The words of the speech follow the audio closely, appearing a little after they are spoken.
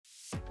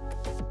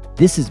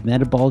This is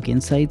Metabolic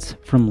Insights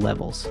from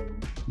Levels,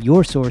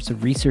 your source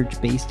of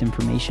research-based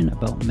information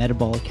about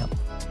metabolic health.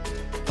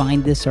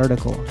 Find this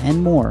article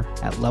and more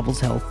at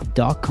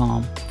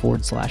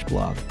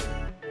levelshealth.com/blog.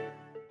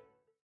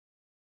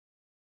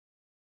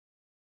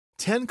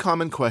 10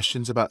 common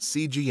questions about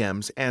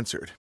CGMs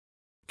answered.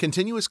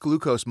 Continuous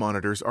glucose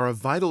monitors are a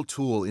vital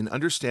tool in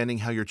understanding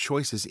how your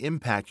choices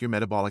impact your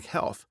metabolic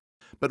health,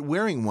 but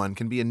wearing one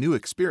can be a new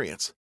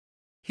experience.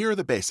 Here are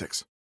the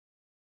basics.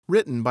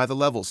 Written by the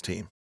Levels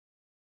team.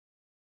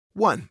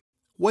 1.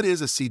 What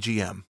is a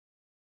CGM?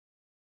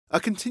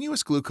 A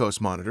continuous glucose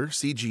monitor,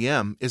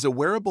 CGM, is a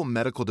wearable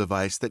medical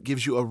device that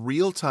gives you a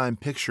real-time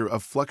picture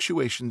of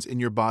fluctuations in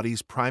your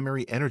body's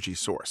primary energy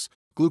source,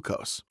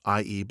 glucose,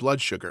 i.e.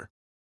 blood sugar.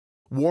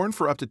 Worn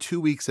for up to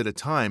 2 weeks at a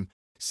time,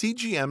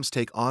 CGMs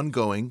take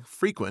ongoing,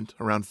 frequent,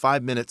 around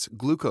 5 minutes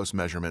glucose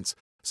measurements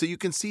so you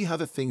can see how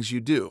the things you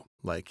do,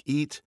 like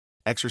eat,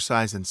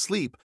 exercise, and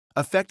sleep,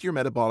 affect your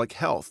metabolic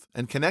health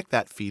and connect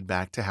that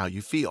feedback to how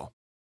you feel.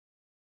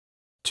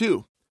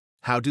 2.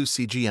 How do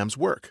CGMs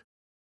work?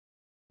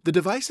 The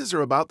devices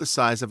are about the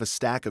size of a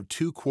stack of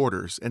 2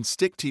 quarters and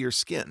stick to your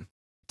skin,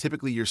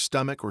 typically your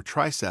stomach or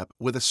tricep,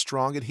 with a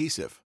strong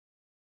adhesive.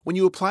 When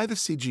you apply the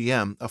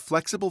CGM, a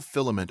flexible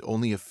filament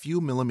only a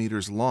few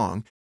millimeters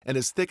long and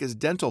as thick as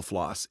dental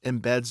floss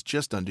embeds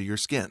just under your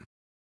skin.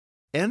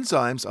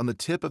 Enzymes on the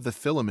tip of the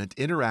filament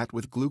interact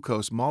with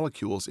glucose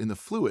molecules in the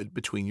fluid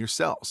between your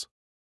cells.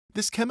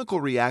 This chemical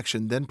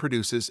reaction then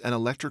produces an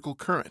electrical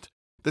current,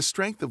 the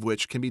strength of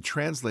which can be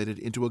translated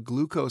into a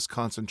glucose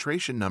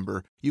concentration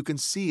number you can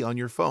see on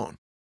your phone,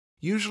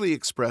 usually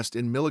expressed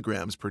in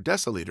milligrams per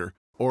deciliter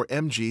or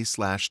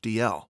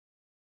mg/dl.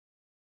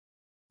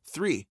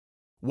 3.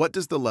 What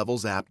does the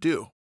Levels app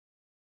do?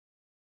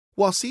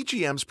 While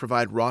CGMs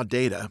provide raw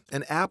data,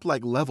 an app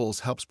like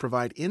Levels helps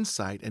provide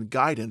insight and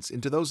guidance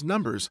into those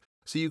numbers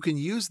so you can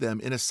use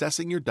them in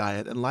assessing your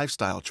diet and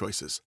lifestyle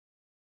choices.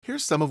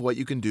 Here's some of what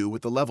you can do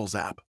with the Levels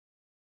app.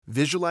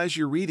 Visualize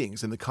your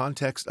readings in the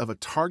context of a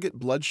target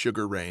blood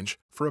sugar range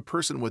for a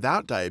person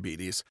without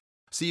diabetes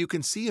so you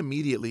can see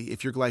immediately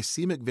if your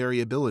glycemic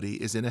variability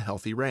is in a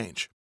healthy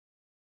range.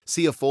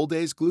 See a full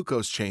day's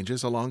glucose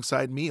changes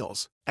alongside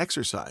meals,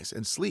 exercise,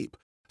 and sleep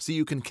so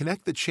you can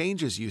connect the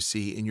changes you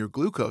see in your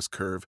glucose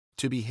curve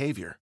to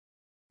behavior.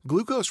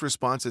 Glucose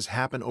responses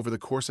happen over the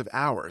course of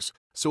hours,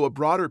 so a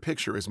broader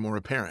picture is more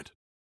apparent.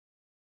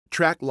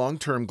 Track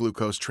long-term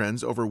glucose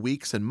trends over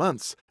weeks and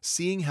months,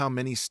 seeing how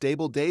many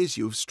stable days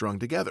you've strung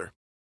together.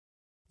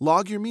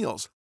 Log your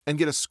meals and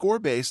get a score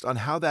based on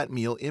how that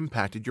meal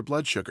impacted your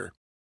blood sugar.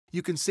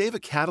 You can save a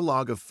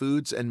catalog of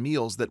foods and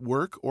meals that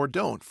work or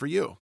don't for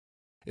you.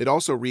 It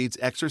also reads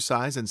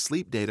exercise and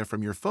sleep data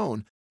from your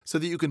phone so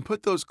that you can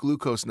put those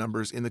glucose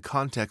numbers in the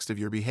context of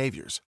your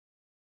behaviors.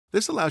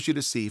 This allows you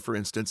to see, for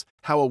instance,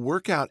 how a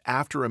workout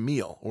after a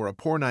meal or a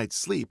poor night's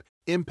sleep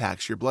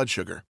impacts your blood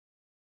sugar.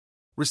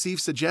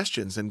 Receive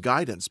suggestions and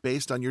guidance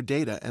based on your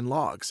data and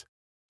logs.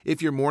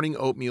 If your morning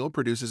oatmeal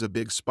produces a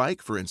big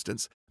spike, for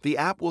instance, the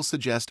app will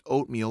suggest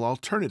oatmeal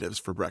alternatives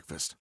for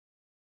breakfast.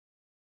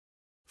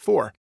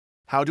 4.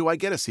 How do I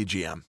get a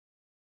CGM?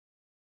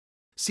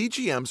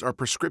 CGMs are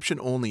prescription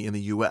only in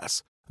the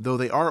U.S., though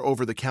they are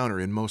over-the-counter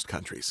in most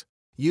countries,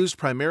 used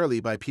primarily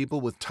by people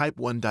with type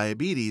 1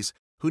 diabetes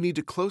who need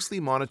to closely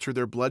monitor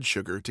their blood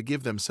sugar to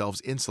give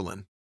themselves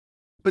insulin.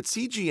 But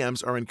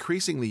CGMs are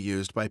increasingly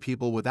used by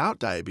people without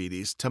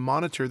diabetes to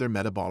monitor their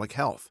metabolic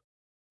health.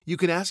 You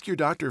can ask your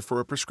doctor for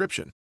a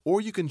prescription,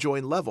 or you can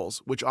join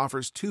Levels, which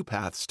offers 2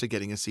 paths to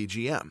getting a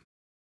CGM.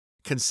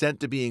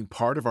 Consent to being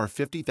part of our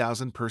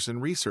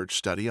 50,000-person research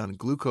study on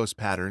glucose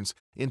patterns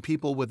in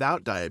people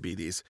without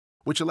diabetes,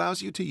 which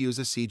allows you to use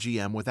a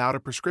CGM without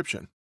a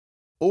prescription.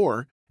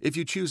 Or, if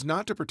you choose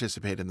not to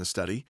participate in the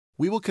study,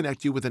 we will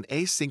connect you with an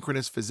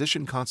asynchronous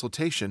physician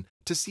consultation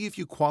to see if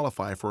you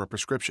qualify for a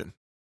prescription.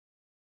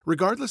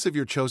 Regardless of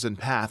your chosen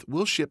path,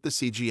 we'll ship the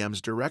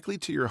CGMs directly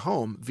to your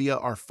home via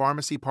our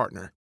pharmacy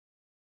partner.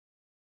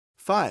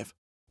 5.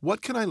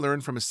 What can I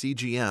learn from a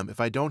CGM if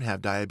I don't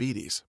have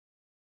diabetes?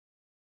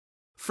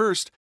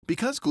 First,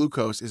 because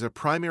glucose is a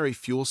primary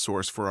fuel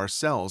source for our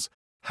cells,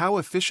 how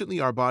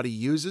efficiently our body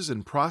uses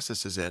and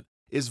processes it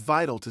is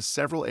vital to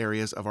several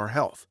areas of our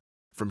health,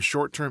 from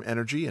short-term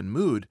energy and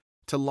mood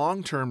to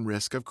long-term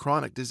risk of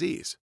chronic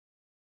disease.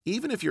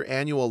 Even if your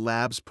annual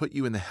labs put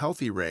you in the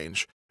healthy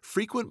range,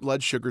 frequent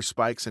blood sugar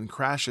spikes and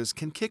crashes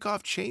can kick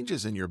off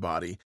changes in your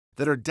body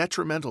that are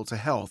detrimental to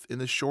health in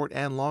the short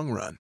and long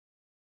run.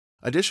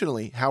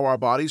 Additionally, how our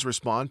bodies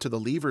respond to the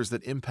levers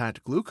that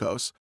impact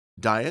glucose,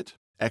 diet,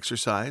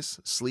 exercise,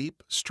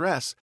 sleep,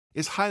 stress,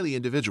 is highly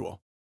individual.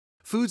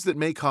 Foods that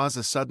may cause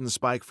a sudden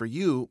spike for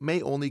you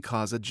may only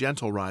cause a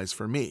gentle rise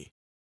for me.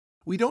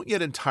 We don't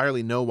yet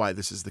entirely know why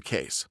this is the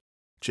case.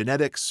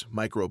 Genetics,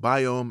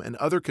 microbiome, and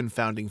other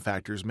confounding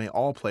factors may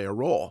all play a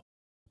role,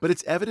 but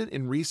it's evident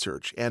in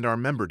research and our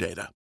member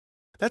data.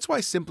 That's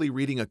why simply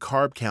reading a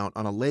carb count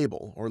on a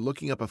label or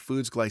looking up a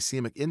food's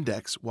glycemic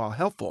index, while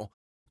helpful,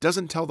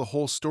 doesn't tell the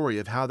whole story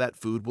of how that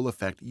food will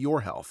affect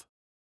your health.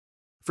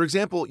 For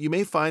example, you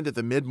may find that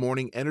the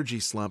mid-morning energy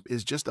slump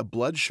is just a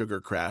blood sugar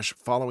crash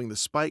following the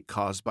spike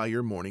caused by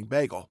your morning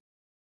bagel,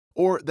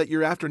 or that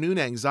your afternoon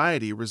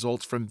anxiety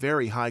results from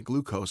very high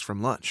glucose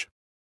from lunch.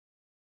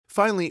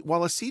 Finally,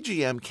 while a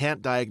CGM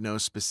can't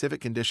diagnose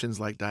specific conditions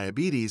like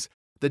diabetes,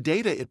 the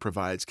data it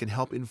provides can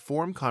help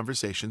inform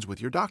conversations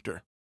with your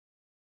doctor.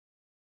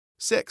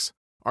 6.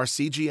 Are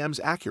CGMs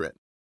accurate?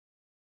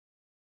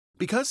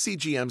 Because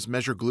CGMs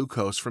measure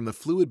glucose from the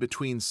fluid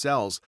between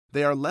cells,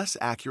 they are less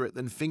accurate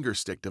than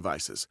fingerstick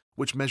devices,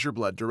 which measure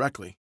blood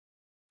directly.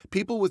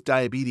 People with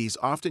diabetes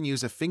often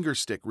use a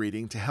fingerstick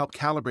reading to help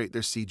calibrate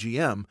their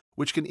CGM,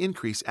 which can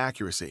increase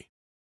accuracy.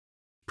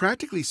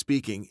 Practically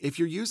speaking, if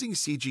you're using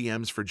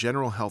CGMs for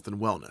general health and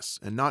wellness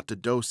and not to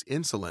dose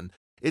insulin,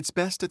 it's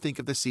best to think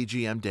of the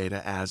CGM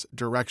data as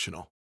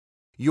directional.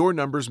 Your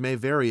numbers may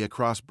vary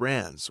across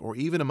brands or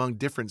even among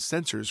different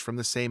sensors from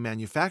the same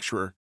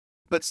manufacturer,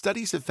 but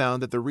studies have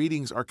found that the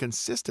readings are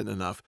consistent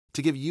enough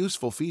to give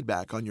useful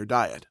feedback on your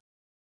diet.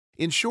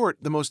 In short,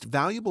 the most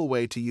valuable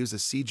way to use a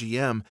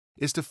CGM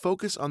is to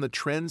focus on the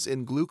trends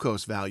in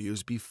glucose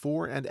values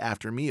before and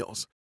after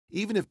meals,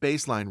 even if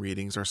baseline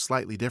readings are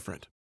slightly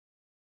different.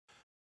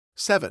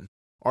 7.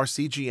 Are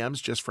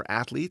CGMs just for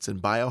athletes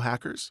and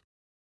biohackers?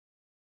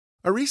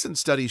 A recent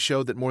study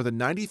showed that more than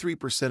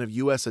 93% of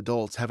U.S.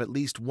 adults have at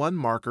least one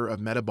marker of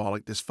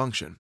metabolic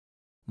dysfunction.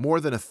 More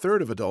than a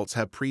third of adults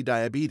have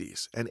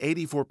prediabetes, and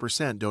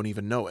 84% don't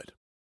even know it.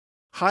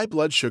 High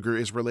blood sugar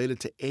is related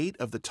to 8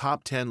 of the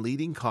top 10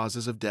 leading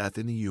causes of death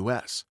in the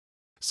U.S.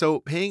 So,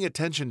 paying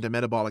attention to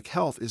metabolic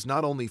health is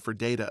not only for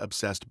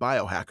data-obsessed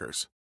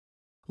biohackers.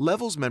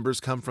 Levels members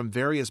come from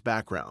various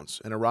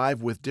backgrounds and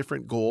arrive with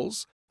different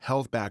goals,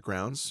 health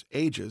backgrounds,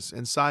 ages,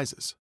 and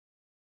sizes.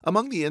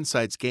 Among the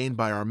insights gained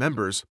by our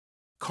members,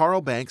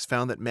 Carl Banks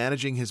found that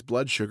managing his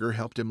blood sugar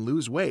helped him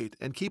lose weight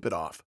and keep it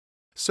off.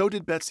 So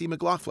did Betsy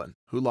McLaughlin,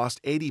 who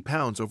lost 80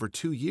 pounds over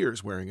 2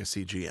 years wearing a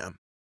CGM.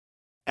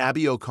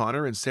 Abby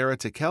O'Connor and Sarah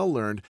Tickell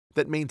learned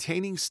that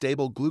maintaining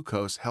stable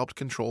glucose helped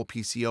control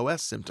PCOS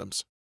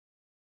symptoms.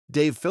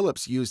 Dave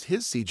Phillips used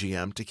his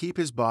CGM to keep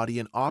his body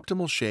in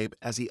optimal shape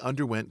as he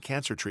underwent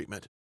cancer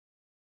treatment.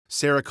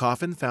 Sarah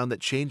Coffin found that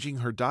changing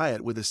her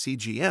diet with a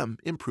CGM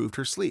improved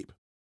her sleep.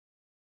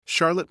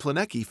 Charlotte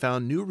Planecki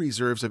found new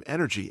reserves of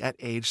energy at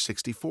age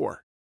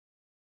 64.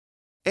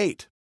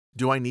 8.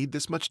 Do I need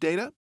this much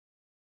data?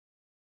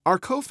 Our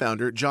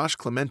co-founder, Josh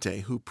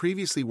Clemente, who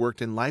previously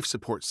worked in life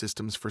support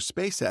systems for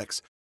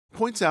SpaceX,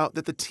 points out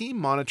that the team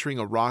monitoring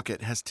a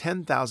rocket has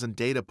 10,000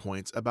 data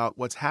points about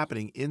what's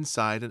happening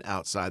inside and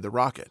outside the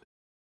rocket.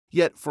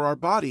 Yet, for our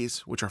bodies,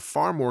 which are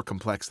far more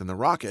complex than the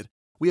rocket,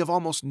 we have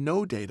almost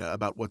no data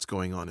about what's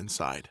going on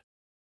inside.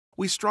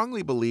 We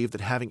strongly believe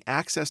that having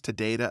access to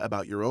data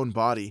about your own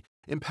body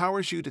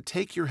empowers you to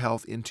take your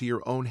health into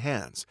your own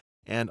hands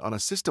and, on a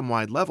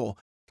system-wide level,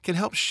 can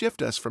help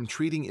shift us from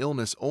treating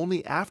illness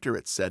only after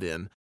it's set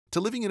in to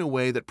living in a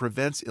way that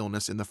prevents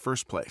illness in the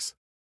first place.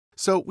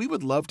 So we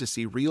would love to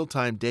see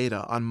real-time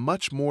data on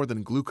much more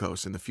than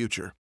glucose in the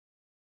future.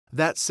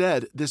 That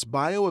said, this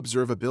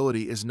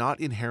bioobservability is not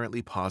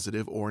inherently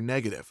positive or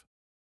negative.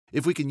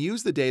 If we can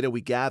use the data we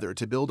gather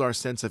to build our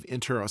sense of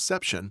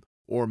interoception,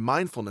 or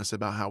mindfulness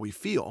about how we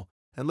feel,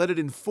 and let it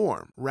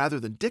inform rather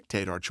than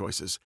dictate our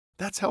choices,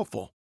 that's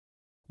helpful.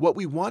 What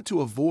we want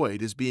to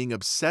avoid is being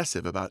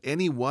obsessive about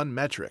any one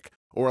metric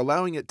or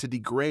allowing it to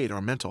degrade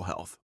our mental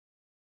health.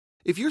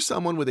 If you're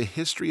someone with a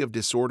history of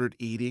disordered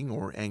eating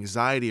or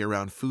anxiety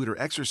around food or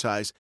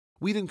exercise,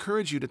 we'd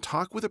encourage you to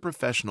talk with a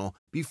professional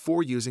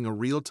before using a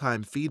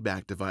real-time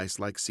feedback device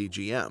like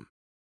CGM.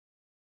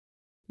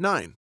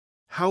 9.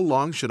 How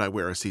long should I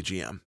wear a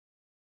CGM?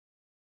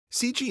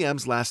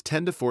 CGMs last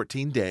 10 to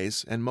 14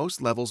 days, and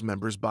most levels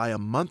members buy a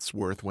month's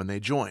worth when they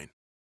join.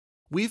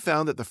 We've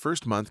found that the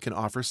first month can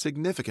offer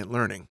significant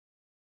learning.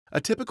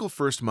 A typical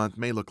first month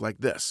may look like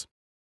this.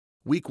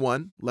 Week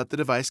 1, let the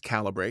device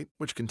calibrate,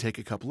 which can take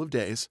a couple of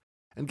days,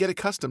 and get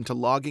accustomed to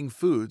logging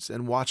foods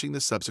and watching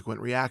the subsequent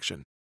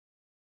reaction.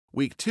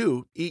 Week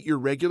 2, eat your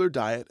regular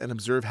diet and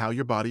observe how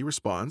your body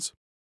responds.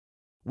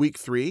 Week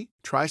 3,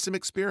 try some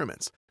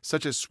experiments,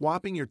 such as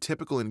swapping your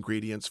typical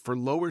ingredients for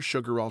lower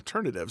sugar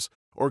alternatives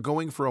or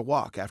going for a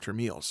walk after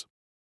meals.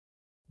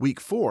 Week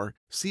 4,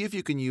 see if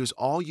you can use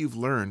all you've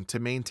learned to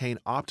maintain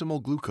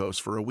optimal glucose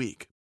for a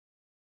week.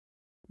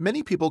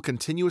 Many people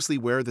continuously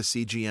wear the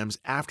CGMs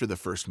after the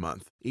first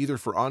month, either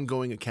for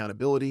ongoing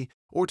accountability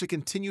or to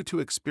continue to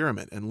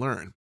experiment and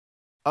learn.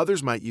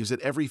 Others might use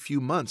it every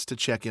few months to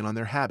check in on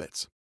their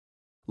habits.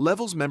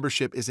 Levels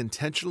membership is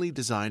intentionally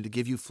designed to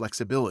give you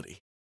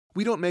flexibility.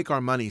 We don't make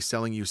our money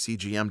selling you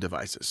CGM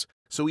devices,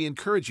 so we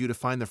encourage you to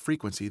find the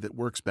frequency that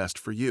works best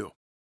for you.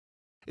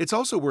 It's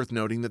also worth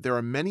noting that there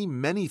are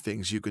many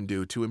things you can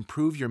do to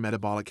improve your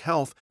metabolic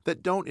health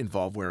that don't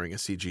involve wearing a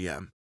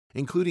CGM,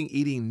 including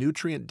eating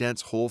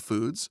nutrient-dense whole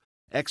foods,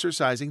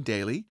 exercising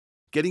daily,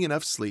 getting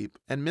enough sleep,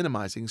 and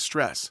minimizing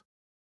stress.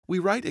 We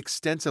write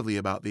extensively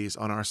about these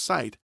on our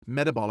site,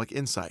 Metabolic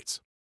Insights.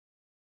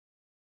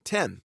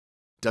 10.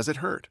 Does it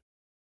hurt?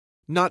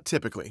 Not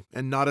typically,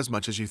 and not as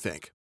much as you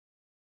think.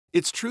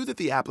 It's true that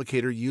the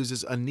applicator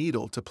uses a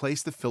needle to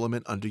place the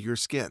filament under your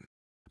skin,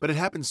 but it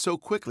happens so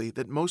quickly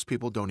that most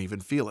people don't even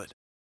feel it.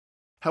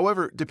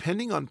 However,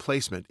 depending on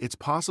placement, it's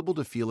possible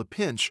to feel a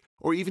pinch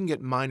or even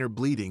get minor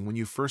bleeding when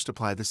you first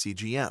apply the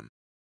CGM.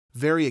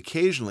 Very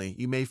occasionally,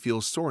 you may feel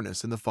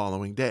soreness in the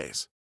following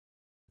days.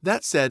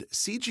 That said,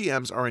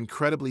 CGMs are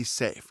incredibly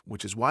safe,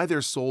 which is why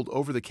they're sold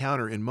over the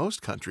counter in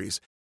most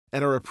countries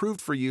and are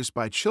approved for use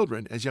by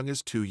children as young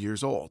as 2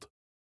 years old.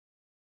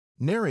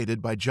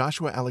 Narrated by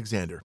Joshua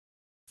Alexander.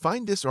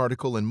 Find this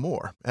article and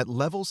more at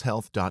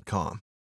levelshealth.com.